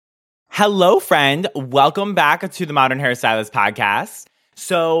Hello, friend. Welcome back to the Modern Hairstylist podcast.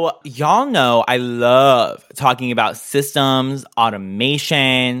 So, y'all know I love talking about systems,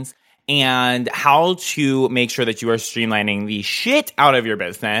 automations, and how to make sure that you are streamlining the shit out of your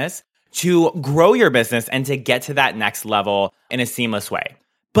business to grow your business and to get to that next level in a seamless way.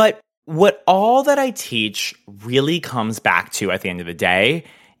 But what all that I teach really comes back to at the end of the day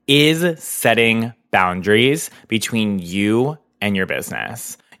is setting boundaries between you and your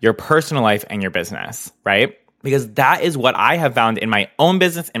business, your personal life and your business, right? Because that is what I have found in my own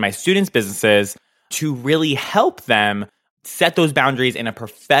business and my students' businesses to really help them set those boundaries in a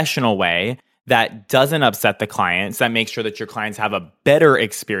professional way that doesn't upset the clients, that makes sure that your clients have a better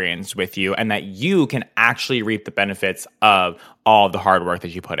experience with you and that you can actually reap the benefits of all the hard work that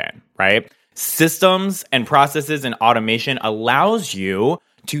you put in, right? Systems and processes and automation allows you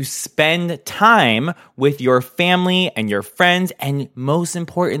to spend time with your family and your friends and most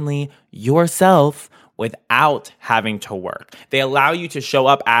importantly, yourself without having to work. They allow you to show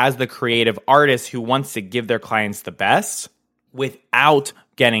up as the creative artist who wants to give their clients the best without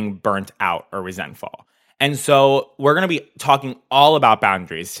getting burnt out or resentful. And so we're going to be talking all about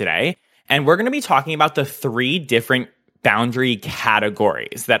boundaries today. And we're going to be talking about the 3 different boundary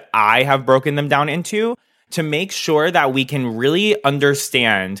categories that I have broken them down into to make sure that we can really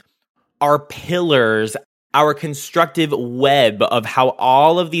understand our pillars, our constructive web of how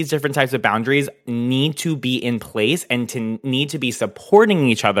all of these different types of boundaries need to be in place and to need to be supporting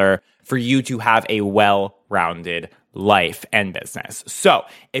each other for you to have a well-rounded life and business. So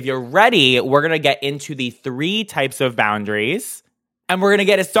if you're ready, we're going to get into the 3 types of boundaries and we're going to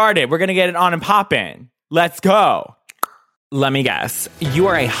get it started. We're going to get it on and poppin'. Let's go. Let me guess. You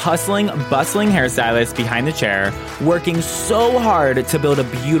are a hustling, bustling hairstylist behind the chair, working so hard to build a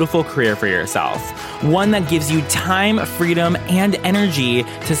beautiful career for yourself. One that gives you time, freedom, and energy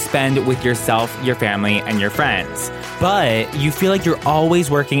to spend with yourself, your family, and your friends. But you feel like you're always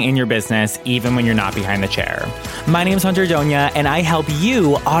working in your business, even when you're not behind the chair. My name is Hunter Donia, and I help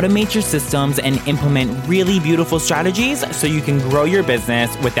you automate your systems and implement really beautiful strategies so you can grow your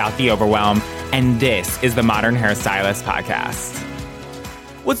business without the overwhelm. And this is the Modern Hairstylist Podcast.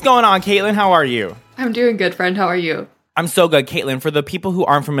 What's going on, Caitlin? How are you? I'm doing good, friend. How are you? I'm so good, Caitlin. For the people who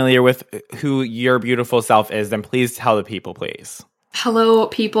aren't familiar with who your beautiful self is, then please tell the people, please. Hello,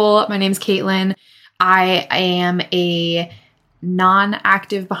 people. My name's Caitlin. I am a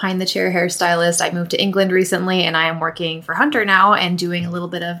non-active behind-the-chair hairstylist. I moved to England recently, and I am working for Hunter now and doing a little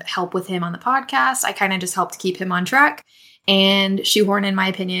bit of help with him on the podcast. I kind of just help to keep him on track and shoehorn in my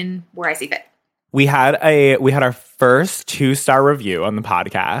opinion where I see fit. We had our first 2-star review on the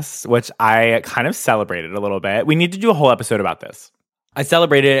podcast, which I kind of celebrated a little bit. We need to do a whole episode about this. I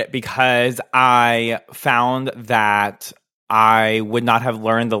celebrated it because I found that I would not have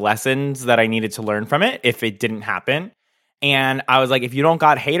learned the lessons that I needed to learn from it if it didn't happen. And I was like, if you don't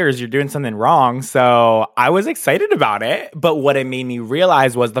got haters, you're doing something wrong. So I was excited about it. But what it made me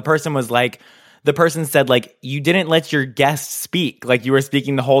realize was the person said, like, you didn't let your guests speak. Like, you were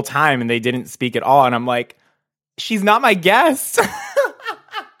speaking the whole time and they didn't speak at all. And I'm like, she's not my guest.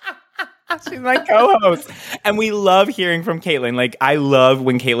 She's my co-host. And we love hearing from Caitlin. Like, I love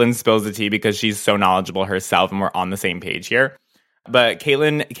when Caitlin spills the tea because she's so knowledgeable herself and we're on the same page here. But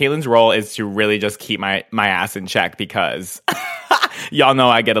Caitlin's role is to really just keep my ass in check because y'all know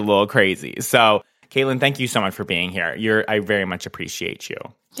I get a little crazy. So, Caitlin, thank you so much for being here. I very much appreciate you.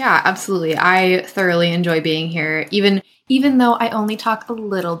 Yeah, absolutely. I thoroughly enjoy being here. Even though I only talk a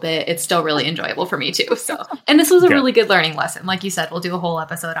little bit, it's still really enjoyable for me too. So, and this was a really good learning lesson. Like you said, we'll do a whole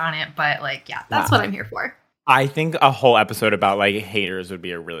episode on it, but that's what I'm here for. I think a whole episode about haters would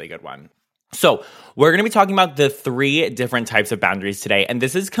be a really good one. So we're going to be talking about the 3 different types of boundaries today. And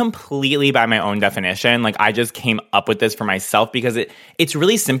this is completely by my own definition. Like, I just came up with this for myself because it's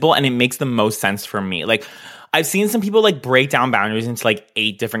really simple and it makes the most sense for me. Like, I've seen some people break down boundaries into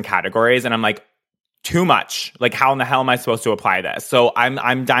 8 different categories. And I'm like, too much. Like, how in the hell am I supposed to apply this? So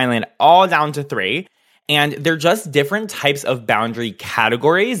I'm dialing it all down to 3. And they're just different types of boundary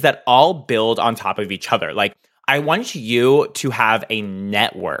categories that all build on top of each other. Like, I want you to have a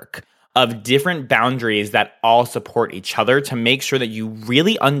network of different boundaries that all support each other to make sure that you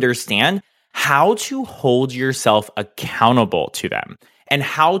really understand how to hold yourself accountable to them and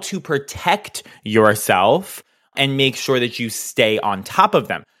how to protect yourself and make sure that you stay on top of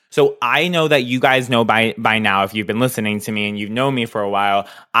them. So I know that you guys know by now, if you've been listening to me and you've known me for a while,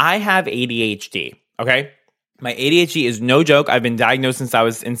 I have ADHD, okay? My ADHD is no joke. I've been diagnosed since I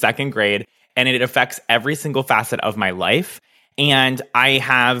was in 2nd grade, and it affects every single facet of my life. And I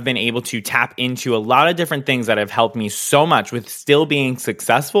have been able to tap into a lot of different things that have helped me so much with still being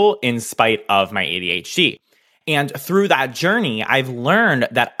successful in spite of my ADHD. And through that journey, I've learned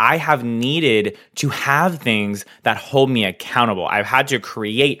that I have needed to have things that hold me accountable. I've had to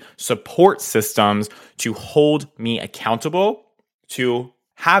create support systems to hold me accountable to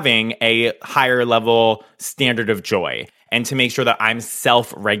having a higher level standard of joy, and to make sure that I'm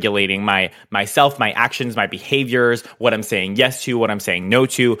self-regulating myself, my actions, my behaviors, what I'm saying yes to, what I'm saying no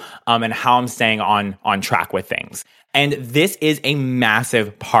to, and how I'm staying on track with things. And this is a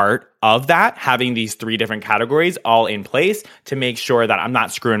massive part of that, having these 3 different categories all in place to make sure that I'm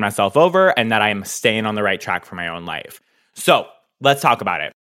not screwing myself over and that I'm staying on the right track for my own life. So let's talk about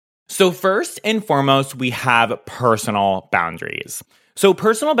it. So first and foremost, we have personal boundaries. So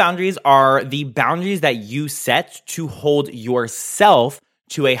personal boundaries are the boundaries that you set to hold yourself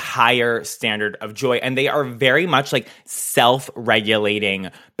to a higher standard of joy. And they are very much like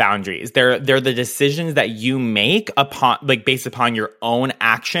self-regulating boundaries. They're the decisions that you make based upon your own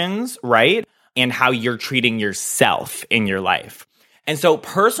actions, right? And how you're treating yourself in your life. And so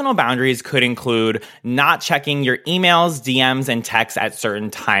personal boundaries could include not checking your emails, DMs, and texts at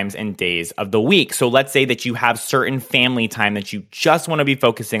certain times and days of the week. So let's say that you have certain family time that you just want to be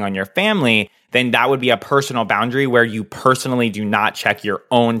focusing on your family, then that would be a personal boundary where you personally do not check your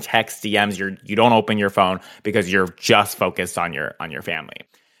own text, DMs, you don't open your phone because you're just focused on your family.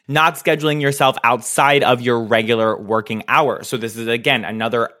 Not scheduling yourself outside of your regular working hours. So this is, again,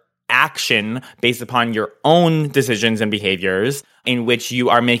 another action based upon your own decisions and behaviors in which you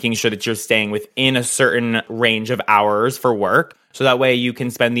are making sure that you're staying within a certain range of hours for work. So that way you can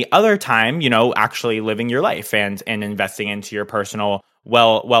spend the other time, actually living your life and investing into your personal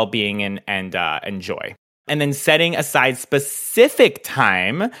well-being and joy. And then setting aside specific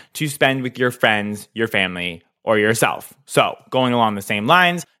time to spend with your friends, your family, or yourself. So going along the same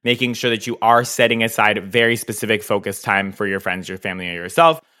lines, making sure that you are setting aside very specific focused time for your friends, your family, or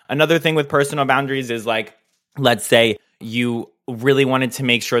yourself. Another thing with personal boundaries is let's say you really wanted to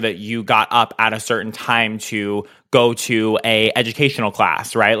make sure that you got up at a certain time to go to a educational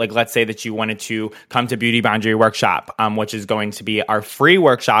class, right? Let's say that you wanted to come to Beauty Boundary Workshop, which is going to be our free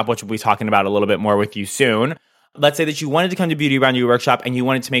workshop, which we'll be talking about a little bit more with you soon. Let's say that you wanted to come to Beauty Boundary Workshop and you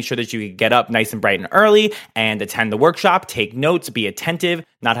wanted to make sure that you could get up nice and bright and early and attend the workshop, take notes, be attentive,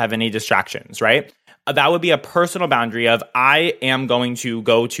 not have any distractions, right? That would be a personal boundary of I am going to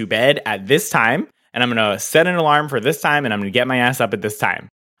go to bed at this time and I'm going to set an alarm for this time and I'm going to get my ass up at this time.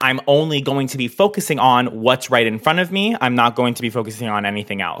 I'm only going to be focusing on what's right in front of me. I'm not going to be focusing on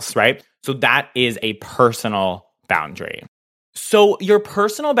anything else, right? So that is a personal boundary. So your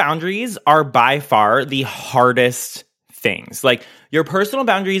personal boundaries are by far the hardest things. Your personal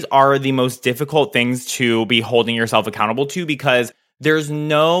boundaries are the most difficult things to be holding yourself accountable to because there's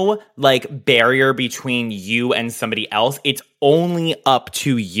no barrier between you and somebody else. It's only up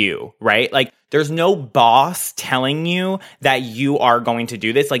to you, right? There's no boss telling you that you are going to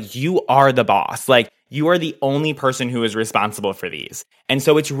do this. You are the boss. You are the only person who is responsible for these. And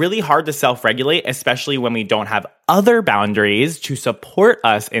so it's really hard to self-regulate, especially when we don't have other boundaries to support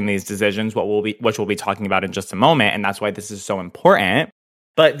us in these decisions, which we'll be talking about in just a moment. And that's why this is so important.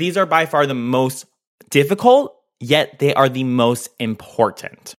 But these are by far the most difficult, yet they are the most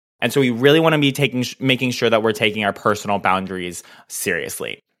important. And so we really want to be making sure that we're taking our personal boundaries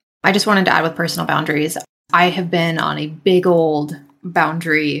seriously. I just wanted to add with personal boundaries, I have been on a big old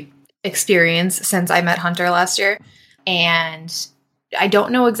boundary experience since I met Hunter last year. And I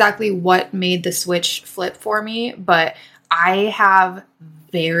don't know exactly what made the switch flip for me, but I have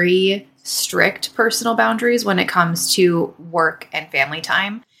very strict personal boundaries when it comes to work and family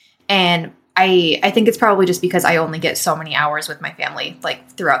time. And I think it's probably just because I only get so many hours with my family,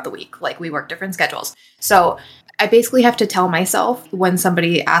 throughout the week. We work different schedules. So I basically have to tell myself when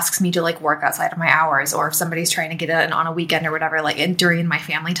somebody asks me to work outside of my hours, or if somebody's trying to get in on a weekend or whatever, and during my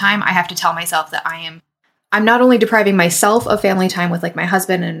family time, I have to tell myself that I'm not only depriving myself of family time with my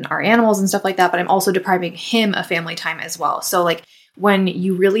husband and our animals and stuff like that, but I'm also depriving him of family time as well. So when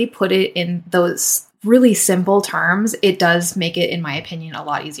you really put it in those really simple terms, it does make it, in my opinion, a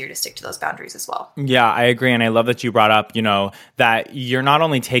lot easier to stick to those boundaries as well. Yeah, I agree. And I love that you brought up, that you're not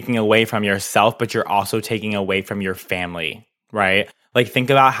only taking away from yourself, but you're also taking away from your family, right?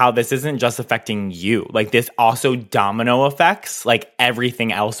 Think about how this isn't just affecting you. This also domino affects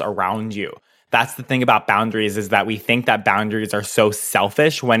everything else around you. That's the thing about boundaries, is that we think that boundaries are so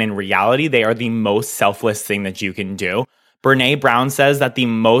selfish when in reality, they are the most selfless thing that you can do. Brené Brown says that the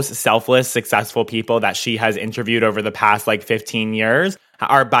most selfless, successful people that she has interviewed over the past 15 years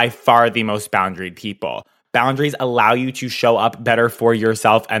are by far the most boundaried people. Boundaries allow you to show up better for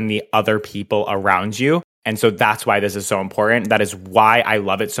yourself and the other people around you. And so that's why this is so important. That is why I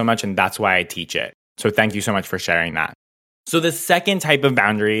love it so much. And that's why I teach it. So thank you so much for sharing that. So the second type of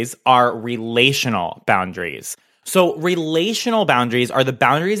boundaries are relational boundaries. So relational boundaries are the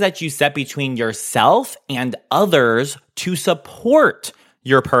boundaries that you set between yourself and others to support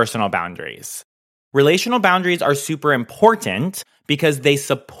your personal boundaries. Relational boundaries are super important because they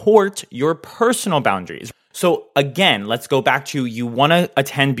support your personal boundaries. So again, let's go back to you want to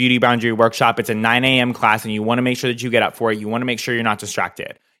attend Beauty Boundary Workshop. It's a 9 a.m. class and you want to make sure that you get up for it. You want to make sure you're not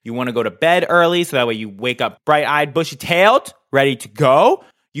distracted. You want to go to bed early so that way you wake up bright-eyed, bushy-tailed, ready to go.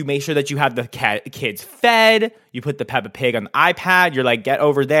 You make sure that you have the kids fed. You put the Peppa Pig on the iPad. You're like, get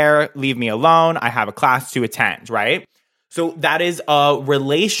over there. Leave me alone. I have a class to attend, right? So that is a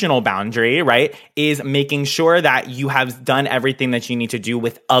relational boundary, right? Is making sure that you have done everything that you need to do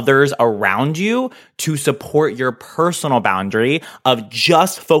with others around you to support your personal boundary of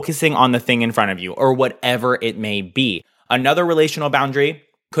just focusing on the thing in front of you or whatever it may be. Another relational boundary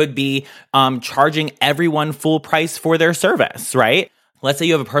could be charging everyone full price for their service, right? Let's say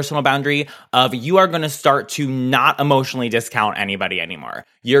you have a personal boundary of you are going to start to not emotionally discount anybody anymore.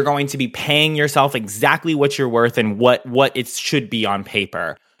 You're going to be paying yourself exactly what you're worth and what it should be on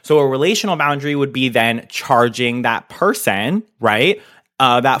paper. So a relational boundary would be then charging that person, right?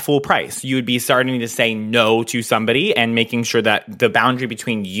 That full price. You would be starting to say no to somebody and making sure that the boundary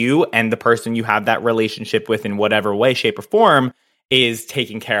between you and the person you have that relationship with in whatever way, shape, or form is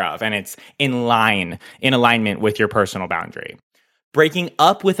taken care of. And it's in alignment with your personal boundary. Breaking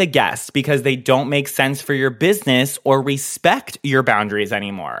up with a guest because they don't make sense for your business or respect your boundaries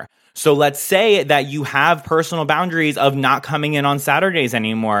anymore. So let's say that you have personal boundaries of not coming in on Saturdays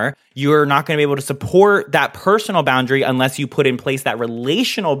anymore. You're not going to be able to support that personal boundary unless you put in place that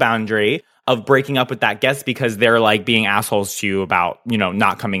relational boundary of breaking up with that guest because they're like being assholes to you about,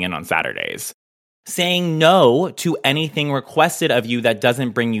 not coming in on Saturdays. Saying no to anything requested of you that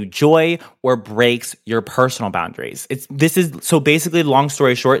doesn't bring you joy or breaks your personal boundaries. So basically, long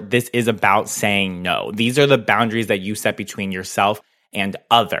story short, this is about saying no. These are the boundaries that you set between yourself and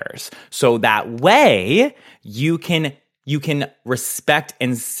others. So that way you can respect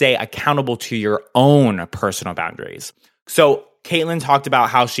and stay accountable to your own personal boundaries. So Caitlin talked about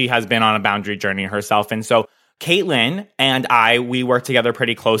how she has been on a boundary journey herself. And so Caitlin and we work together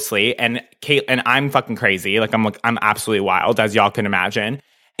pretty closely, and I'm fucking crazy. I'm absolutely wild, as y'all can imagine.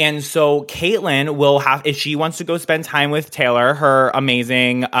 And so Caitlin will have, if she wants to go spend time with Taylor, her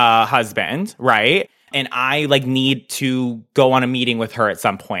amazing husband, right? And I need to go on a meeting with her at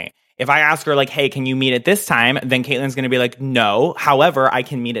some point. If I ask her hey, can you meet at this time? Then Caitlin's going to be like, no. However, I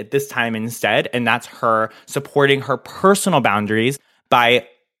can meet at this time instead. And that's her supporting her personal boundaries by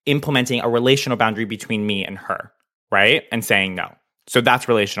implementing a relational boundary between me and her, right? And saying no. So that's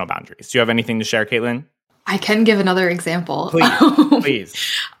relational boundaries. Do you have anything to share, Caitlin? I can give another example. Please.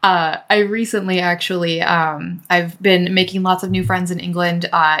 I recently actually, I've been making lots of new friends in England.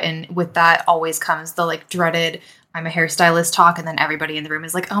 And with that always comes the dreaded, I'm a hairstylist talk. And then everybody in the room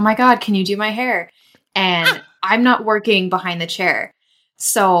is like, oh my God, can you do my hair? And I'm not working behind the chair.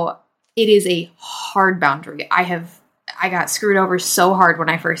 So it is a hard boundary. I got screwed over so hard when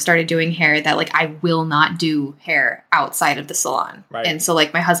I first started doing hair that I will not do hair outside of the salon. Right. And so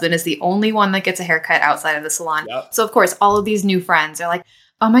my husband is the only one that gets a haircut outside of the salon. Yep. So of course, all of these new friends are like,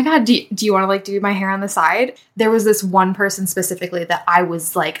 oh my God, do you want to do my hair on the side? There was this one person specifically that I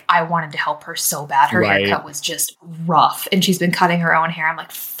was I wanted to help her so bad. Her haircut was just rough and she's been cutting her own hair. I'm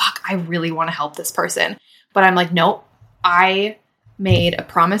like, fuck, I really want to help this person. But I'm like, nope, I made a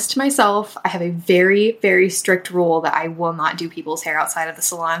promise to myself. I have a very, very strict rule that I will not do people's hair outside of the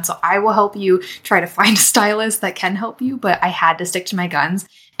salon. So I will help you try to find a stylist that can help you, but I had to stick to my guns.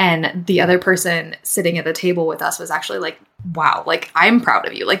 And the other person sitting at the table with us was actually like, wow, I'm proud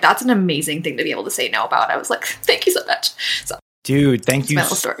of you. That's an amazing thing to be able to say no about. I was like, thank you so much. So dude, thank you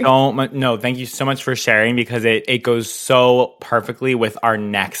so much. No, thank you so much for sharing because it goes so perfectly with our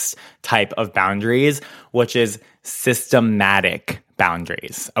next type of boundaries, which is systematic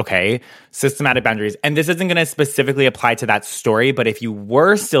boundaries. Okay. Systematic boundaries. And this isn't going to specifically apply to that story, but if you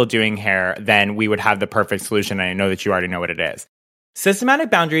were still doing hair, then we would have the perfect solution. And I know that you already know what it is. Systematic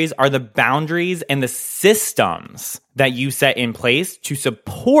boundaries are the boundaries and the systems that you set in place to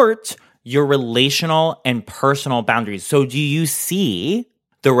support your relational and personal boundaries. So do you see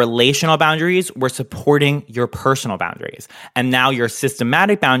the relational boundaries were supporting your personal boundaries? And now your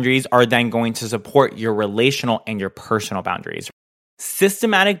systematic boundaries are then going to support your relational and your personal boundaries.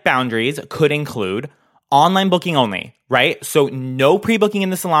 Systematic boundaries could include online booking only, right? So no pre-booking in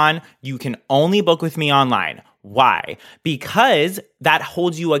the salon. You can only book with me online. Why? Because that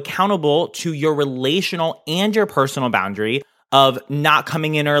holds you accountable to your relational and your personal boundary of not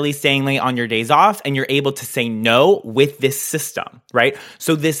coming in early, staying late on your days off, and you're able to say no with this system, right?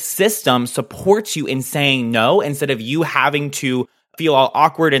 So this system supports you in saying no instead of you having to feel all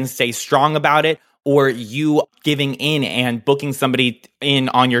awkward and stay strong about it, or you giving in and booking somebody in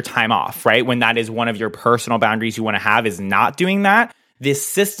on your time off, right? When that is one of your personal boundaries you want to have, is not doing that. This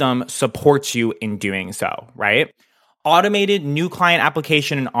system supports you in doing so, right? Automated new client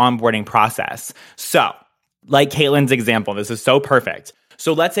application and onboarding process. So, like Caitlin's example, this is so perfect.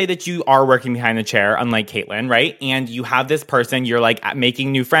 So let's say that you are working behind the chair, unlike Caitlin, right? And you have this person, you're like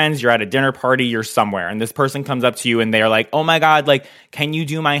making new friends, you're at a dinner party, you're somewhere, and this person comes up to you and they're like, oh my God, like, can you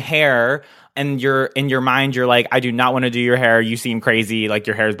do my hair? And you're in your mind, you're like, I do not want to do your hair. You seem crazy. Like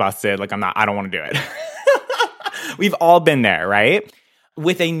your hair is busted. Like I don't want to do it. We've all been there, right?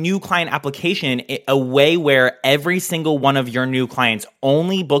 With a new client application, a way where every single one of your new clients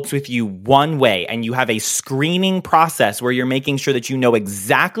only books with you one way, and you have a screening process where you're making sure that you know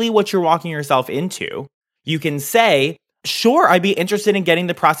exactly what you're walking yourself into. You can say, sure, I'd be interested in getting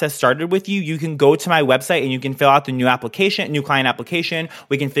the process started with you. You can go to my website and you can fill out the new client application.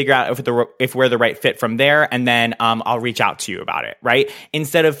 We can figure out if we're the right fit from there, and then I'll reach out to you about it, right?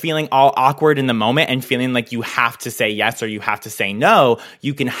 Instead of feeling all awkward in the moment and feeling like you have to say yes or you have to say no,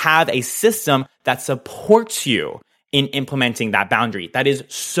 you can have a system that supports you in implementing that boundary. That is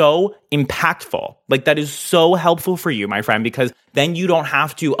so impactful. Like that is so helpful for you, my friend, because then you don't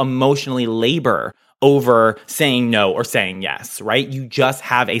have to emotionally labor over saying no or saying yes, right? You just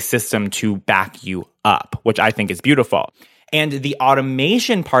have a system to back you up, which I think is beautiful. And the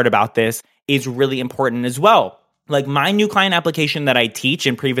automation part about this is really important as well. Like my new client application that I teach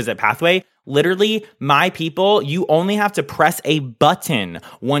in Pre-Visit Pathway, literally my people, you only have to press a button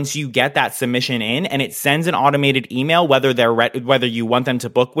once you get that submission in, and it sends an automated email whether whether you want them to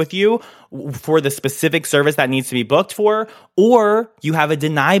book with you for the specific service that needs to be booked for, or you have a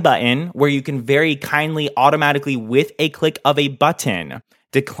deny button where you can very kindly automatically, with a click of a button,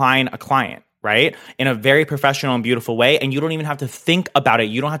 decline a client, right? In a very professional and beautiful way. And you don't even have to think about it.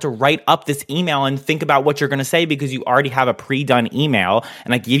 You don't have to write up this email and think about what you're going to say, because you already have a pre-done email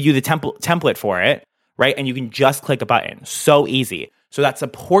and I give you the template for it, right? And you can just click a button. So easy. So that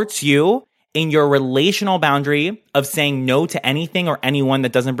supports you in your relational boundary of saying no to anything or anyone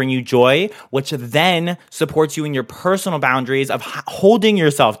that doesn't bring you joy, which then supports you in your personal boundaries of holding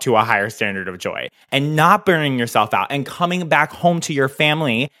yourself to a higher standard of joy and not burning yourself out and coming back home to your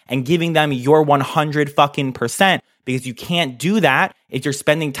family and giving them your 100%, because you can't do that if you're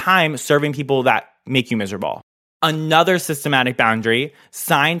spending time serving people that make you miserable. Another systematic boundary: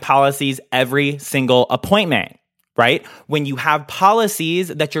 sign policies every single appointment. Right? When you have policies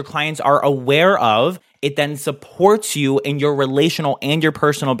that your clients are aware of, it then supports you in your relational and your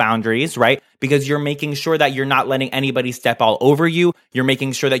personal boundaries, right? Because you're making sure that you're not letting anybody step all over you. You're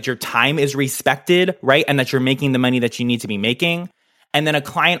making sure that your time is respected, right? And that you're making the money that you need to be making. And then a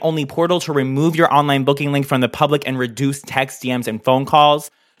client-only portal to remove your online booking link from the public and reduce text, DMs, and phone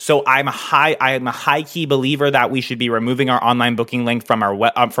calls. So I am a high key believer that we should be removing our online booking link from our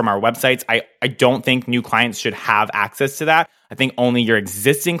websites. I don't think new clients should have access to that. I think only your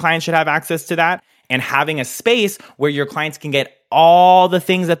existing clients should have access to that. And having a space where your clients can get all the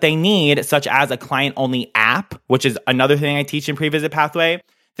things that they need, such as a client-only app, which is another thing I teach in Pre-Visit Pathway,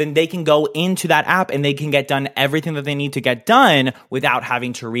 then they can go into that app and they can get done everything that they need to get done without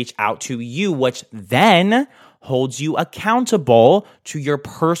having to reach out to you, which then holds you accountable to your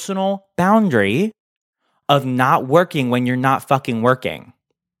personal boundary of not working when you're not fucking working.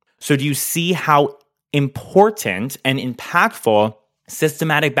 So do you see how important and impactful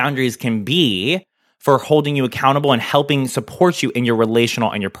systematic boundaries can be for holding you accountable and helping support you in your relational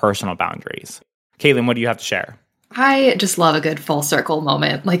and your personal boundaries? Caitlin, what do you have to share? I just love a good full circle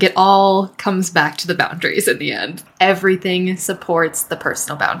moment. Like it all comes back to the boundaries in the end. Everything supports the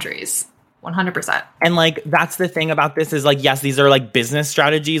personal boundaries. 100%. And like, that's the thing about this is like, yes, these are like business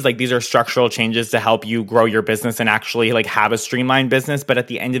strategies. Like these are structural changes to help you grow your business and actually like have a streamlined business. But at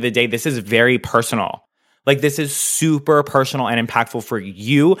the end of the day, this is very personal. Like this is super personal and impactful for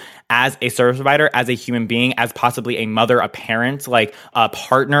you as a service provider, as a human being, as possibly a mother, a parent, like a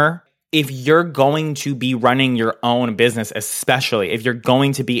partner. If you're going to be running your own business, especially if you're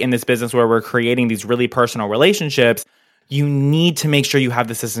going to be in this business where we're creating these really personal relationships, you need to make sure you have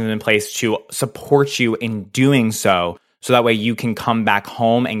the systems in place to support you in doing so that way you can come back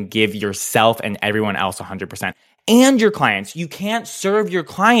home and give yourself and everyone else 100%. And your clients. You can't serve your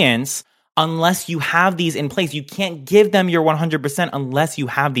clients unless you have these in place. You can't give them your 100% unless you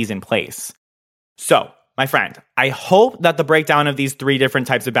have these in place. So, my friend, I hope that the breakdown of these 3 different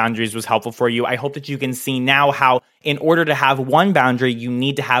types of boundaries was helpful for you. I hope that you can see now how in order to have one boundary, you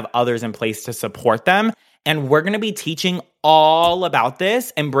need to have others in place to support them. And we're going to be teaching all about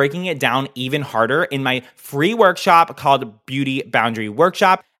this and breaking it down even harder in my free workshop called Beauty Boundary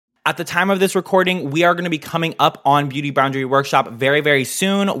Workshop. At the time of this recording, we are going to be coming up on Beauty Boundary Workshop very, very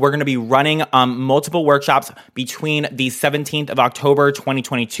soon. We're going to be running multiple workshops between the 17th of October,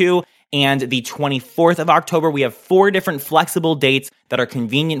 2022 and the 24th of October. We have 4 different flexible dates that are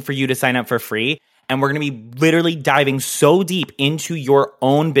convenient for you to sign up for free. And we're going to be literally diving so deep into your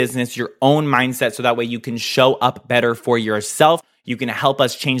own business, your own mindset, so that way you can show up better for yourself. You can help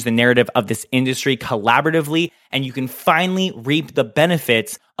us change the narrative of this industry collaboratively, and you can finally reap the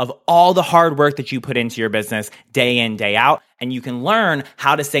benefits of all the hard work that you put into your business day in, day out. And you can learn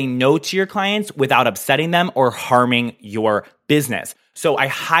how to say no to your clients without upsetting them or harming your business. So I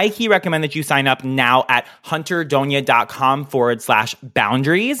high key recommend that you sign up now at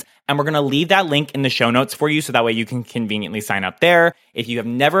hunterdonia.com/boundaries. And we're going to leave that link in the show notes for you so that way you can conveniently sign up there. If you have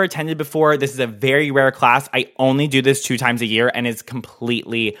never attended before, this is a very rare class. I only do this 2 times a year and it's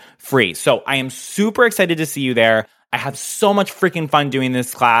completely free. So I am super excited to see you there. I have so much freaking fun doing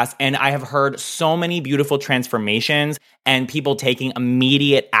this class, and I have heard so many beautiful transformations and people taking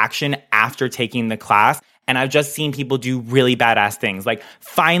immediate action after taking the class. And I've just seen people do really badass things, like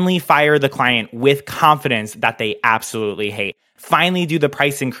finally fire the client with confidence that they absolutely hate. Finally do the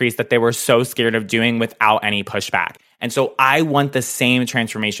price increase that they were so scared of doing without any pushback. And so I want the same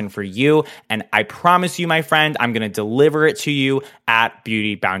transformation for you. And I promise you, my friend, I'm going to deliver it to you at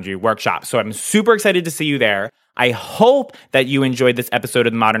Beauty Boundary Workshop. So I'm super excited to see you there. I hope that you enjoyed this episode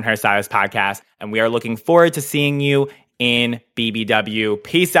of the Modern Hairstylist Podcast, and we are looking forward to seeing you in BBW.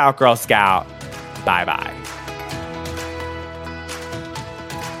 Peace out, Girl Scout. Bye-bye.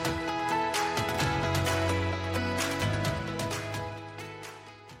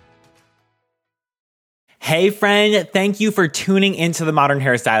 Hey, friend, thank you for tuning into the Modern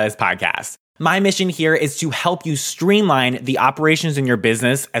Hairstylist Podcast. My mission here is to help you streamline the operations in your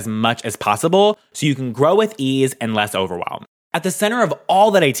business as much as possible so you can grow with ease and less overwhelm. At the center of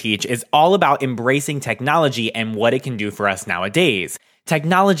all that I teach is all about embracing technology and what it can do for us nowadays.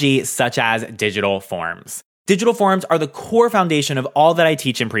 Technology such as digital forms. Digital forms are the core foundation of all that I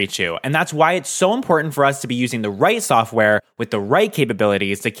teach and preach to, and that's why it's so important for us to be using the right software with the right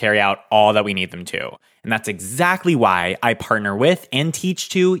capabilities to carry out all that we need them to. And that's exactly why I partner with and teach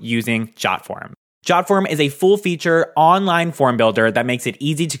to using JotForm. JotForm is a full-feature online form builder that makes it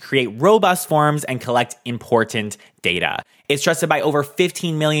easy to create robust forms and collect important data. It's trusted by over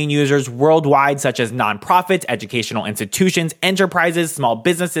 15 million users worldwide, such as nonprofits, educational institutions, enterprises, small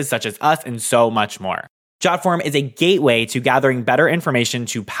businesses such as us, and so much more. JotForm is a gateway to gathering better information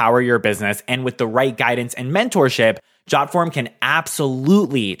to power your business, and with the right guidance and mentorship, JotForm can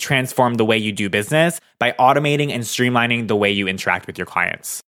absolutely transform the way you do business by automating and streamlining the way you interact with your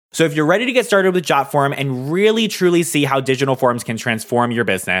clients. So if you're ready to get started with JotForm and really truly see how digital forms can transform your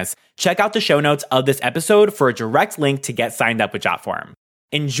business, check out the show notes of this episode for a direct link to get signed up with JotForm.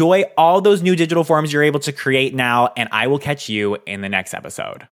 Enjoy all those new digital forms you're able to create now, and I will catch you in the next episode.